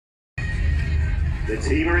The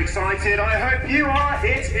team are excited. I hope you are.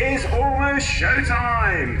 It is almost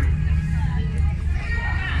showtime.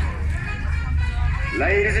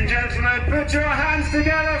 Ladies and gentlemen, put your hands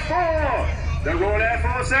together for the Royal Air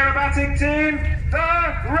Force Aerobatic Team, the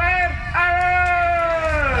Red Arrows!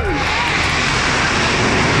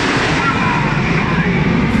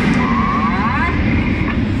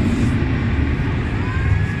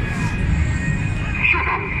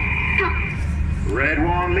 Red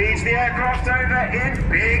 1 leads the aircraft over in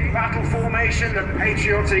big battle formation, the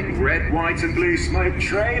patriotic red, white and blue smoke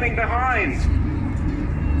trailing behind.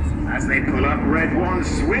 As they pull up, Red 1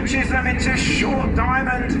 switches them into short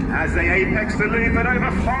diamond as they apex the loop at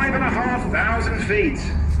over 5,500 feet.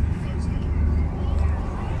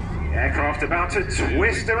 Aircraft about to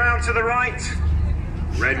twist around to the right.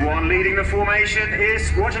 Red 1 leading the formation is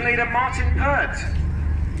Squadron Leader Martin Pert.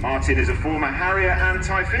 Martin is a former Harrier and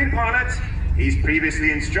Typhoon pilot. He's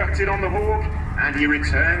previously instructed on the Hawk, and he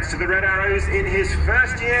returns to the Red Arrows in his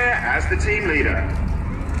first year as the team leader.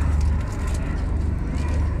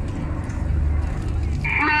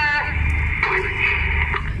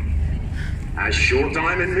 As Short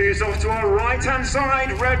Diamond moves off to our right-hand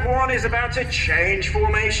side, Red 1 is about to change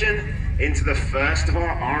formation into the first of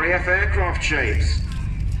our RAF aircraft shapes.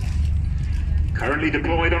 Currently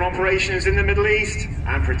deployed on operations in the Middle East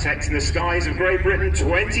and protecting the skies of Great Britain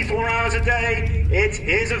 24 hours a day, it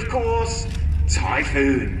is, of course,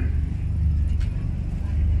 Typhoon.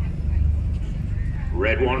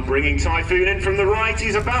 Red 1 bringing Typhoon in from the right.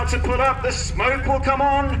 He's about to put up. The smoke will come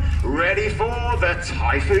on. Ready for the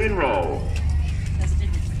Typhoon roll.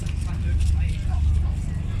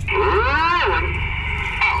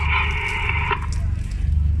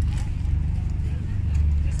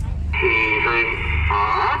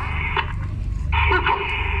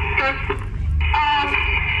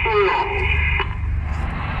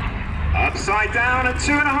 Upside down at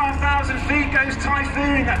 2,500 feet goes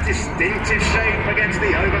Typhoon, that distinctive shape against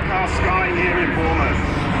the overcast sky here in Bournemouth.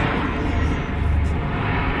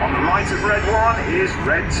 On the right of Red 1 is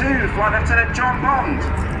Red 2, Flight Lieutenant John Bond.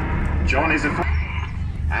 John is a...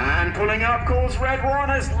 And pulling up calls Red 1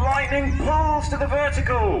 as lightning pulls to the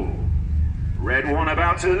vertical. Red 1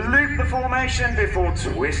 about to loop the formation before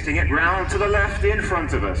twisting it round to the left in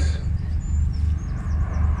front of us.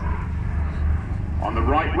 On the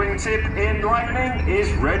right wingtip in lightning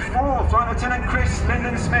is Red 4, Flight Lieutenant Chris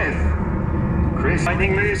Lyndon Smith. Chris,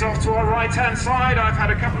 lightning moves off to our right-hand side. I've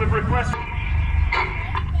had a couple of requests.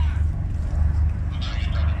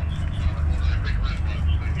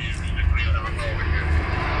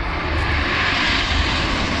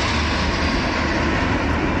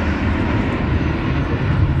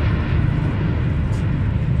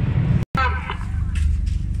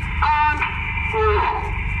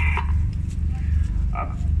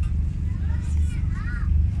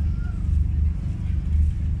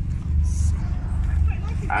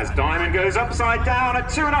 As Diamond goes upside down at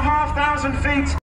 2,500 feet,